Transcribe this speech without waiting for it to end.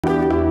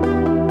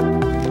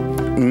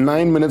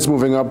9 minutes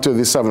moving up to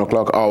the 7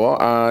 o'clock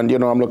hour, and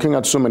I'm looking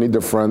at so many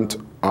different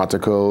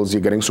articles.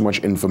 You're getting so much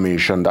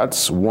information.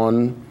 That's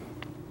one,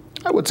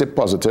 I would say,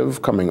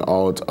 positive coming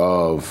out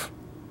of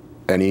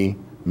any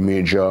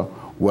major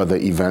weather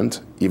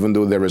event. Even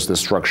though there is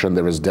destruction,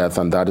 there is death,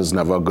 and that is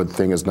never a good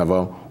thing. It's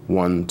never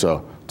one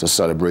to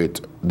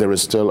celebrate. There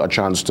is still a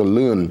chance to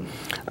learn,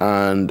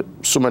 and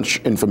so much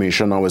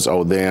information now is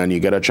out there, and you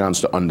get a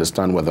chance to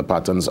understand weather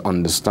patterns,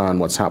 understand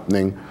what's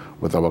happening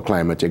with our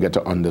climate. You get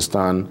to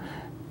understand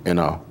in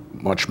a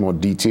much more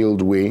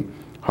detailed way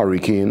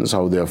hurricanes,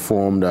 how they're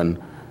formed.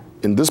 And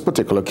in this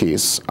particular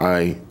case,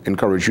 I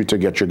encourage you to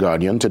get your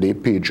Guardian today,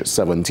 page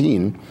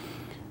 17.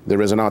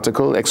 There is an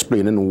article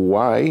explaining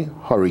why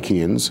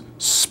hurricanes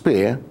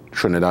spare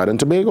Trinidad and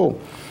Tobago.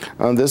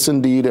 And this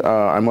indeed,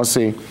 I must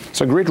say, it's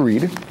a great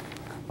read.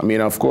 I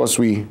mean, of course,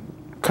 we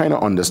kind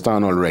of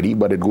understand already,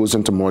 but it goes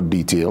into more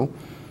detail.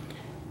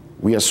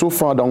 We are so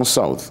far down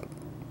south,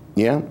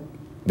 yeah?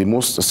 The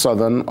most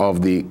southern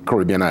of the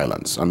Caribbean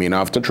islands. I mean,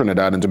 after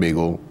Trinidad and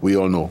Tobago, we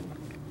all know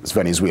it's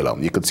Venezuela.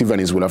 You could see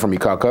Venezuela from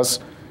Icacos.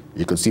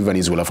 You could see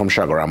Venezuela from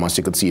Chaguaramas.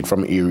 You could see it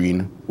from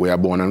Erin, where I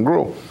born and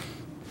grow.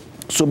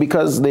 So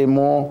because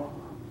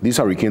these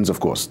hurricanes, of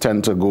course,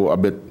 tend to go a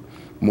bit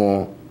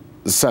more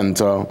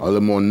center, a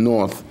little more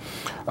north,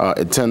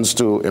 it tends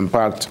to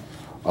impact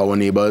our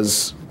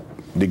neighbors,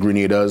 the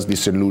Grenadiers, the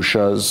St.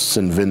 Lucias,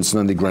 St. Vincent,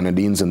 and the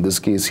Grenadines, in this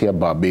case here,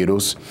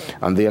 Barbados,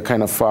 and they are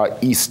kind of far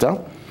easter.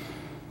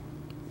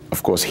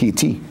 Of course,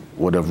 Haiti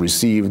would have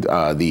received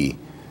the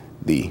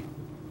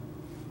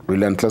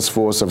relentless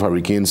force of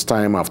hurricanes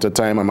time after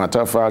time. A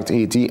matter of fact,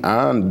 Haiti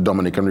and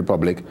Dominican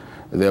Republic,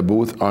 they're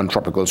both on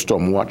tropical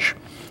storm watch.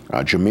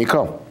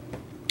 Jamaica,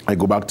 I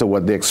go back to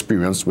what they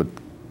experienced with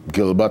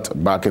Gilbert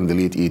back in the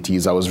late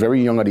 80s. I was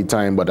very young at the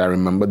time, but I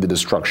remember the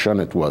destruction.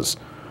 It was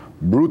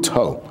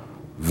brutal,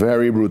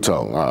 very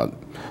brutal.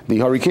 The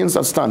hurricanes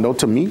that stand out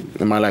to me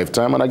in my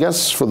lifetime, and I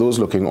guess for those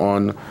looking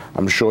on,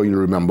 I'm sure you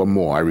remember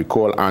more. I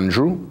recall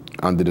Andrew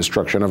and the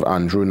destruction of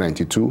Andrew in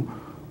 92,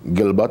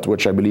 Gilbert,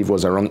 which I believe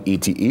was around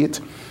 88,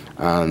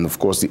 and of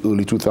course the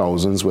early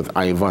 2000s with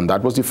Ivan.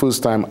 That was the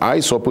first time I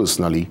saw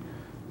personally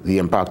the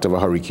impact of a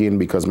hurricane,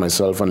 because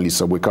myself and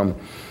Lisa Wickham,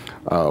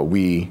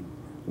 we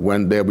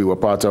went there. We were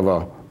part of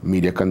a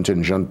media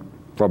contingent,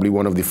 probably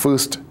one of the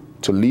first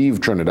to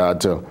leave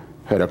Trinidad to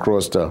head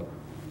across to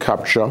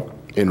capture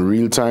in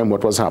real time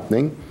what was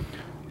happening.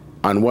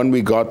 And when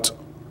we got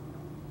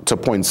to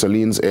Point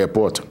Salines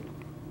Airport,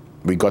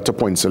 we got to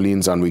Point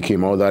Salines and we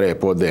came out of that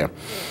airport there,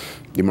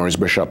 the Maurice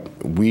Bishop,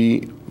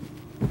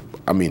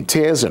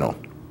 tears,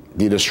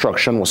 the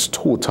destruction was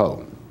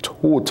total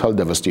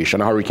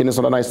devastation. A hurricane is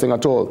not a nice thing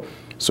at all.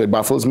 So it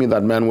baffles me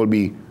that man will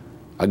be,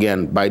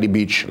 again, by the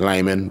beach,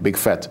 Lyman, Big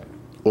Fat,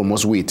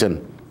 almost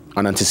waiting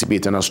and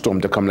anticipating a storm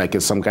to come like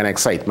it's some kind of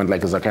excitement,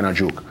 like it's a kind of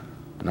joke.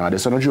 No,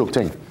 this is not a joke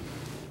thing.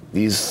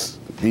 These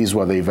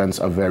weather events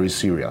are very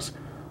serious.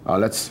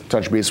 Let's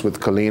touch base with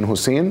Kalain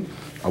Hosein,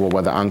 our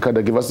weather anchor,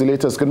 to give us the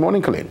latest. Good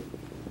morning, Kalain.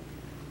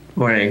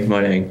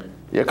 Morning.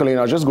 Yeah, Kalain,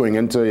 I was just going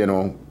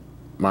into,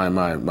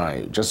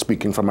 my just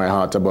speaking from my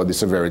heart about the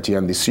severity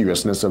and the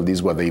seriousness of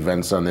these weather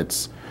events, and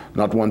it's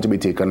not one to be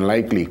taken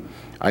lightly.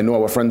 I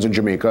know our friends in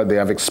Jamaica, they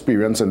have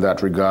experience in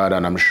that regard,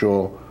 and I'm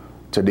sure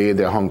today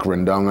they're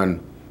hunkering down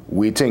and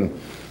waiting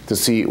to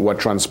see what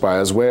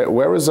transpires.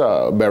 Where is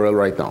Beryl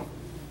right now?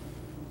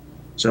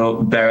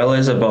 So Beryl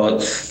is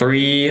about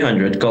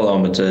 300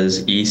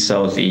 kilometers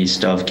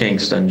east-southeast of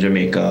Kingston,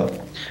 Jamaica,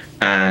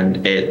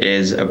 and it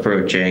is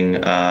approaching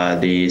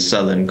the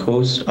southern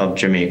coast of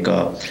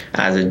Jamaica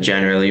as it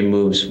generally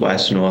moves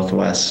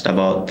west-northwest,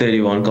 about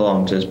 31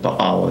 kilometers per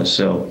hour.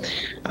 So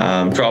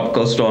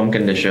tropical storm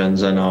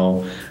conditions are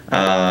now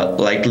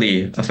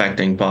likely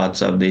affecting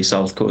parts of the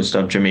south coast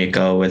of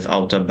Jamaica with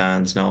outer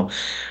bands. Now,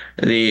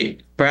 the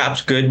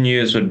perhaps good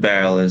news with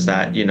Beryl is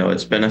that,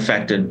 it's been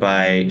affected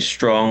by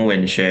strong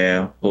wind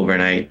shear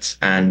overnight,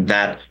 and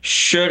that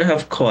should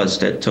have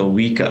caused it to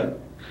weaken.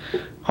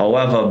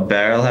 However,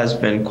 Beryl has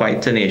been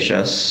quite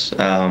tenacious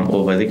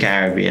over the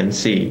Caribbean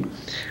Sea,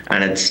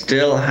 and it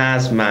still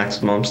has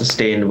maximum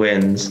sustained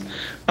winds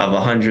of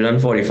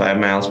 145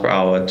 miles per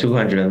hour,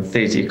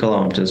 230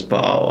 kilometers per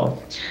hour.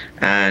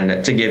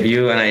 And to give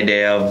you an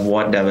idea of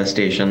what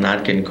devastation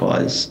that can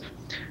cause,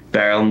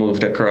 Beryl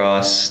moved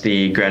across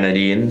the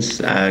Grenadines,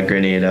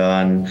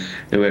 Grenada, and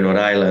the Windward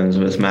Islands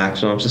with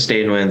maximum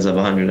sustained winds of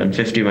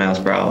 150 miles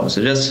per hour.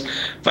 So just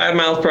 5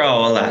 miles per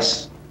hour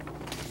less.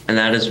 And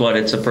that is what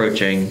it's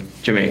approaching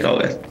Jamaica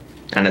with.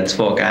 And it's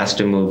forecast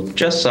to move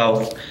just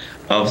south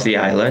of the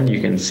island.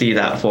 You can see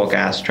that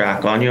forecast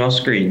track on your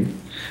screen.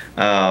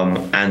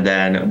 And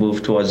then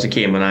move towards the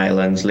Cayman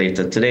Islands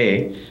later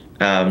today,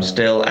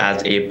 still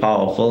as a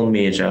powerful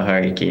major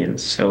hurricane.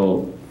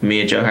 So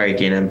major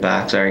hurricane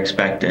impacts are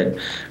expected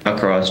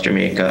across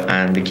Jamaica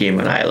and the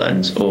Cayman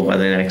Islands over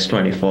the next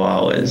 24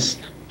 hours.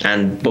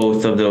 and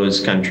both of those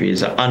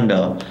countries are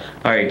under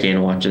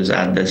hurricane watches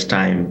at this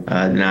time.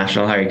 The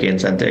National Hurricane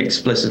Center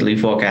explicitly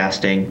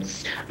forecasting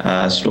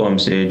storm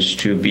surge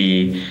to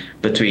be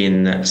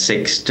between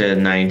 6 to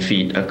 9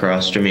 feet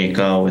across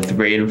Jamaica, with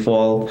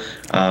rainfall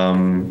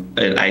in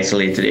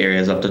isolated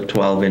areas up to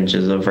 12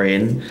 inches of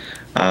rain.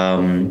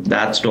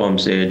 That storm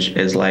surge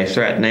is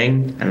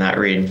life-threatening, and that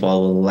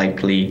rainfall will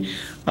likely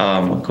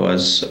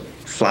cause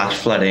flash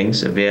flooding,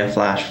 severe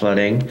flash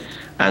flooding,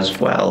 as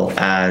well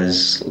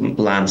as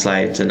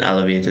landslides and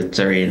elevated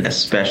terrain,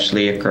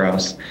 especially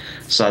across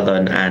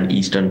southern and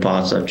eastern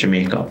parts of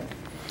Jamaica.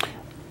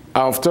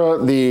 After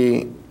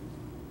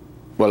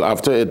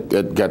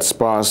it gets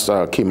past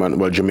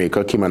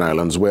Jamaica, Cayman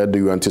Islands, where do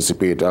you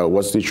anticipate,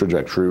 what's the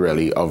trajectory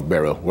really of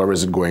Beryl? Where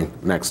is it going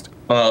next?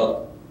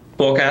 Well,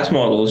 forecast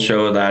models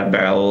show that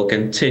Beryl will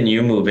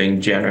continue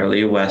moving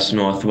generally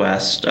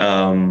west-northwest,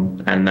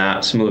 and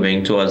that's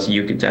moving towards the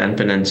Yucatan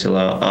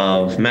Peninsula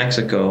of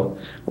Mexico,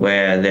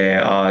 where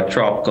there are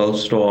tropical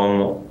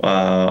storm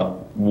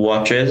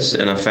watches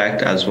in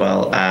effect, as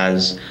well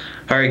as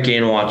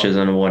hurricane watches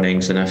and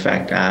warnings in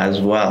effect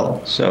as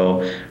well.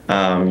 So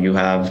you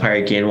have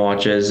hurricane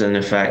watches in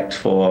effect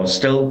for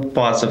still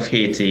parts of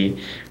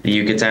Haiti, the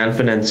Yucatan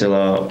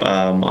Peninsula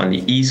on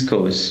the east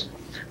coast,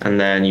 and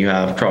then you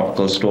have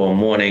tropical storm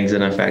warnings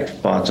in effect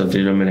for parts of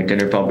the Dominican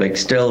Republic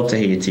still to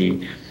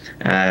Haiti.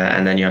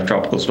 And then you have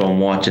tropical storm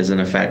watches in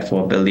effect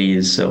for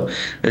Belize. So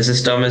the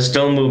system is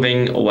still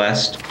moving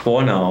west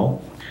for now.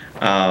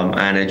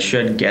 And it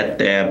should get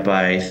there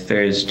by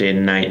Thursday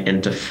night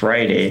into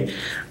Friday.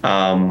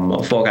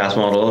 Forecast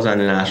models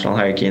and the National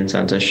Hurricane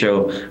Center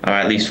show, or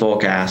at least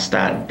forecast,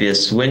 that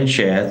this wind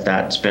shear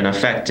that's been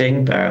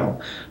affecting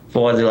Beryl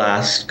for the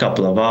last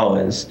couple of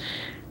hours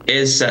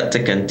is set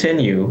to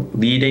continue,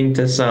 leading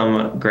to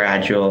some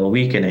gradual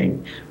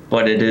weakening,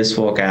 but it is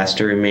forecast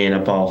to remain a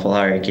powerful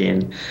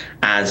hurricane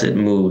as it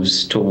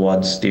moves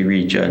towards the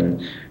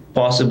region,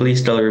 possibly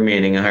still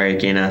remaining a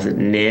hurricane as it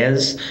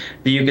nears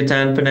the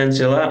Yucatan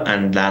Peninsula,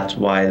 and that's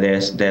why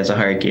there's a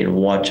hurricane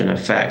watch in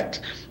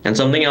effect. And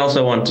something else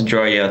I want to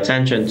draw your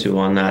attention to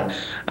on that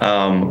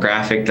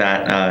graphic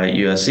that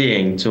you are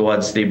seeing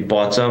towards the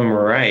bottom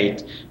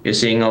right, you're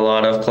seeing a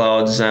lot of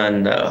clouds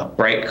and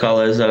bright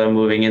colors that are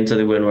moving into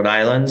the Windward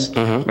Islands.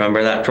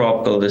 Remember that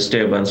tropical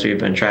disturbance we've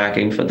been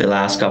tracking for the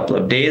last couple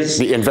of days?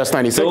 The Invest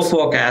 96? So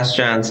forecast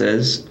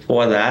chances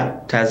for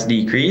that has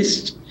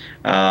decreased.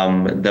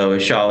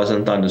 Those showers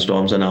and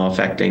thunderstorms are now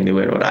affecting the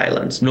Windward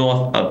Islands,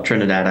 north of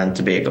Trinidad and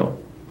Tobago.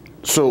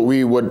 So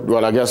we would,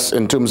 well, I guess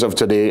in terms of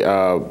today,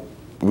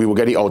 we will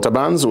get the outer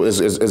bands. Is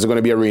it going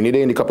to be a rainy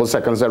day in the couple of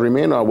seconds that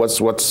remain, or what's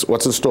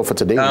in store for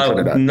today in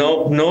Trinidad?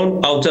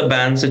 No outer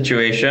band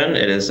situation.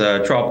 It is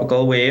a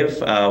tropical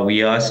wave.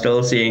 We are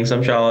still seeing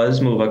some showers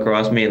move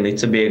across mainly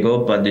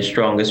Tobago, but the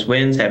strongest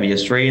winds,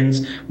 heaviest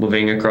rains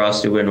moving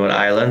across the Windward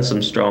Islands,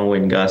 some strong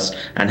wind gusts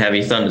and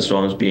heavy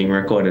thunderstorms being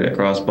recorded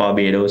across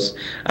Barbados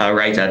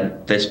right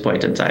at this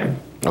point in time.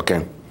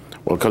 Okay.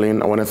 Well,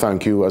 Kalain, I want to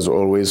thank you as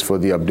always for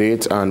the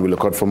update, and we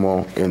look out for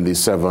more in the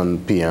 7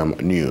 p.m.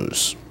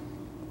 news.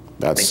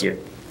 Thank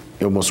you.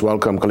 You're most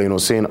welcome, Kalain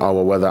Hosein,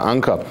 our weather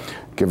anchor,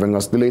 giving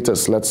us the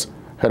latest. Let's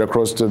head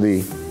across to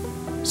the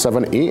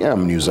 7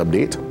 a.m. news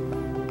update,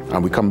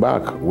 and we come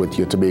back with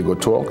your Tobago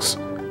Talks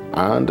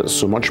and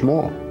so much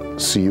more.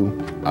 See you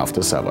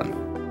after 7.